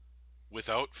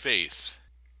Without faith.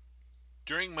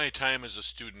 During my time as a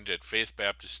student at Faith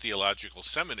Baptist Theological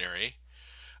Seminary,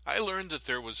 I learned that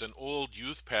there was an old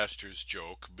youth pastor's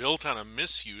joke built on a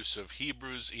misuse of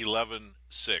Hebrews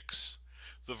 11:6.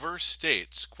 The verse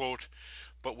states, quote,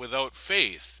 "But without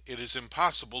faith it is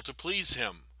impossible to please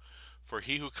him. For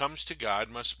he who comes to God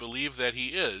must believe that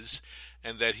he is,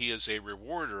 and that he is a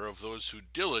rewarder of those who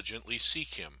diligently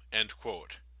seek him." End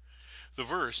quote. The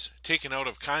verse, taken out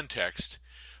of context,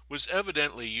 was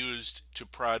evidently used to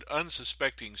prod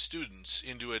unsuspecting students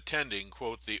into attending,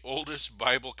 quote, "the oldest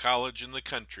Bible college in the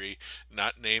country,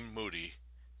 not named Moody,"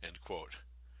 end quote.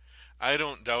 I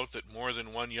don't doubt that more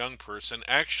than one young person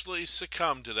actually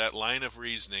succumbed to that line of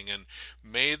reasoning and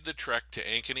made the trek to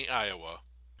Ankeny, Iowa,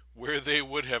 where they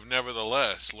would have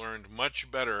nevertheless learned much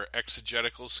better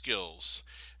exegetical skills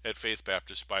at Faith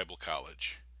Baptist Bible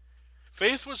College.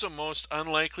 Faith was a most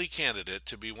unlikely candidate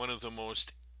to be one of the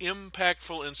most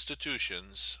impactful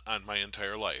institutions on my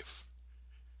entire life.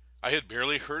 I had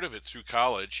barely heard of it through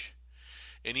college,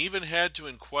 and even had to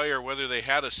inquire whether they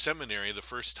had a seminary the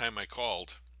first time I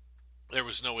called. There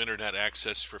was no internet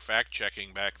access for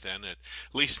fact-checking back then, at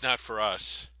least not for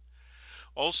us.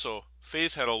 Also,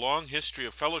 Faith had a long history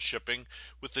of fellowshipping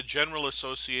with the General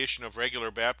Association of Regular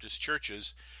Baptist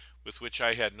Churches, with which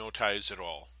I had no ties at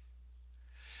all.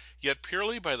 Yet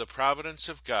purely by the providence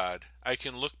of God, I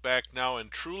can look back now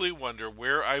and truly wonder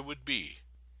where I would be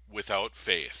without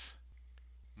faith.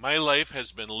 My life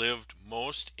has been lived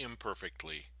most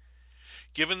imperfectly.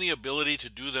 Given the ability to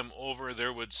do them over,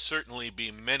 there would certainly be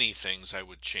many things I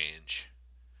would change.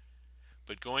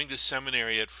 But going to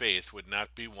seminary at Faith would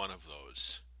not be one of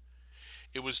those.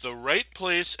 It was the right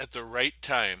place at the right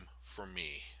time for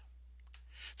me.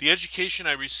 The education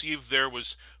I received there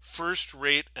was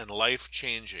first-rate and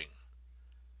life-changing.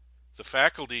 The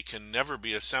faculty can never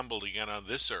be assembled again on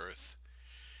this earth,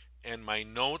 and my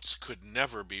notes could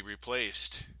never be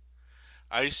replaced.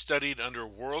 I studied under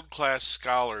world-class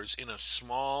scholars in a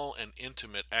small and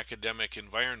intimate academic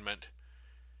environment.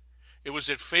 It was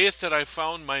at Faith that I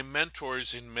found my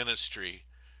mentors in ministry.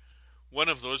 One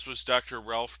of those was Dr.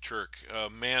 Ralph Turk, a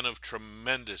man of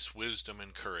tremendous wisdom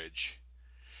and courage.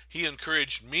 He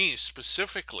encouraged me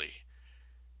specifically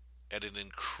at an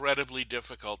incredibly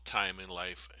difficult time in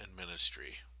life and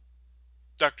ministry.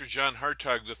 Dr. John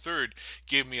Hartog III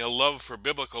gave me a love for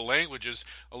biblical languages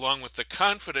along with the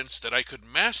confidence that I could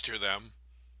master them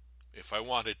if I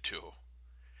wanted to,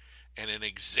 and an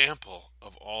example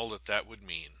of all that would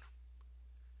mean.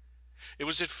 It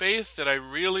was at Faith that I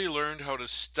really learned how to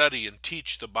study and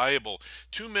teach the Bible.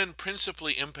 Two men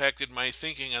principally impacted my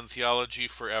thinking on theology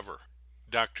forever: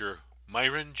 Dr.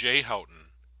 Myron J.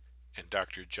 Houghton and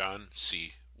Dr. John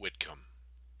C. Whitcomb.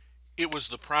 It was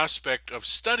the prospect of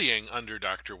studying under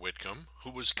Dr. Whitcomb, who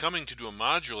was coming to do a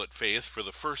module at Faith for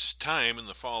the first time in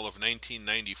the fall of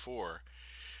 1994,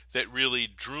 that really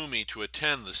drew me to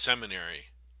attend the seminary.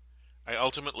 I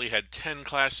ultimately had 10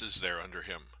 classes there under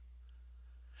him.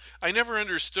 I never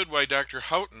understood why Dr.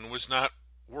 Houghton was not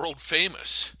world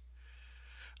famous.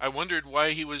 I wondered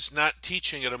why he was not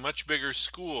teaching at a much bigger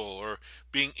school or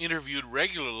being interviewed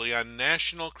regularly on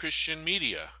national Christian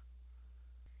media.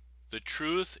 The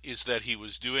truth is that he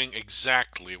was doing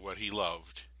exactly what he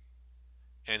loved,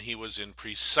 and he was in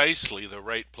precisely the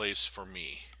right place for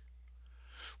me.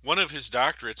 One of his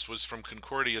doctorates was from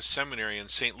Concordia Seminary in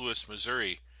St. Louis,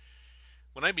 Missouri.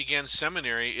 When I began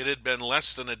seminary, it had been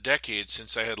less than a decade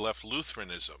since I had left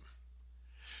Lutheranism.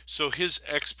 So his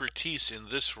expertise in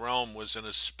this realm was an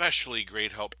especially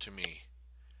great help to me.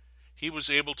 He was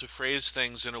able to phrase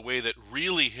things in a way that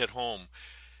really hit home,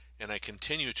 and I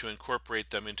continue to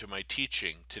incorporate them into my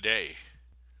teaching today.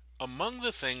 Among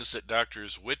the things that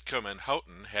Drs. Whitcomb and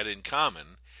Houghton had in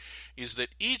common is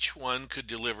that each one could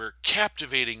deliver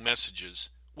captivating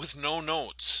messages with no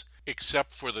notes,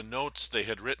 except for the notes they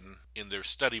had written in their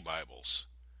study Bibles.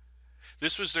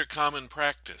 This was their common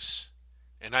practice,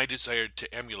 and I desired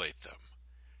to emulate them,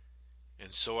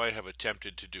 and so I have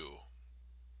attempted to do.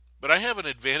 But I have an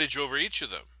advantage over each of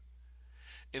them,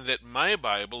 in that my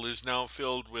Bible is now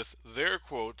filled with their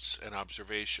quotes and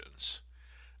observations.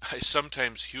 I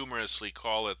sometimes humorously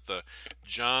call it the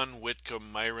John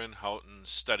Whitcomb Myron Houghton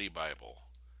Study Bible.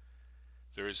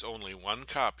 There is only one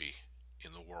copy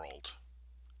in the world.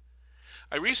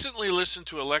 I recently listened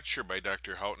to a lecture by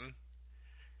Dr. Houghton.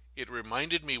 It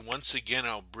reminded me once again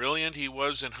how brilliant he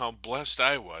was and how blessed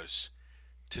I was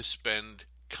to spend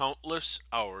countless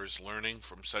hours learning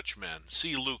from such men.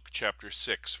 See Luke chapter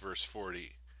 6, verse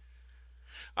 40.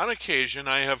 On occasion,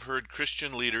 I have heard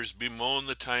Christian leaders bemoan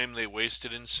the time they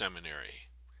wasted in seminary.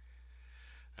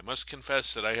 I must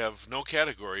confess that I have no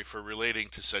category for relating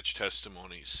to such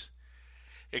testimonies,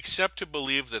 except to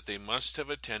believe that they must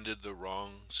have attended the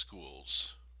wrong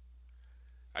schools.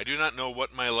 I do not know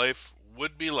what my life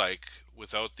would be like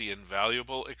without the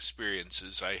invaluable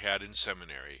experiences I had in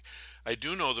seminary. I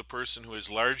do know the person who is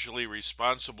largely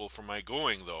responsible for my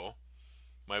going, though,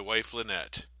 my wife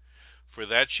Lynette. For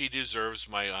that she deserves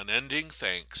my unending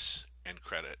thanks and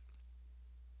credit.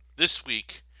 This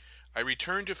week, I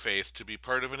returned to Faith to be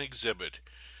part of an exhibit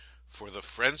for the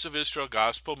Friends of Israel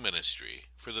Gospel Ministry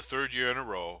for the third year in a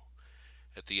row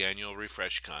at the annual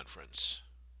Refresh Conference.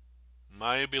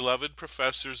 My beloved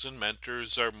professors and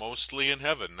mentors are mostly in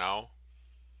heaven now.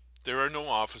 There are no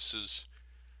offices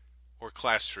or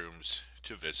classrooms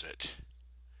to visit.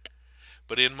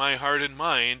 But in my heart and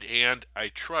mind, and I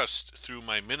trust through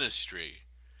my ministry,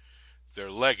 their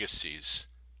legacies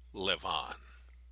live on.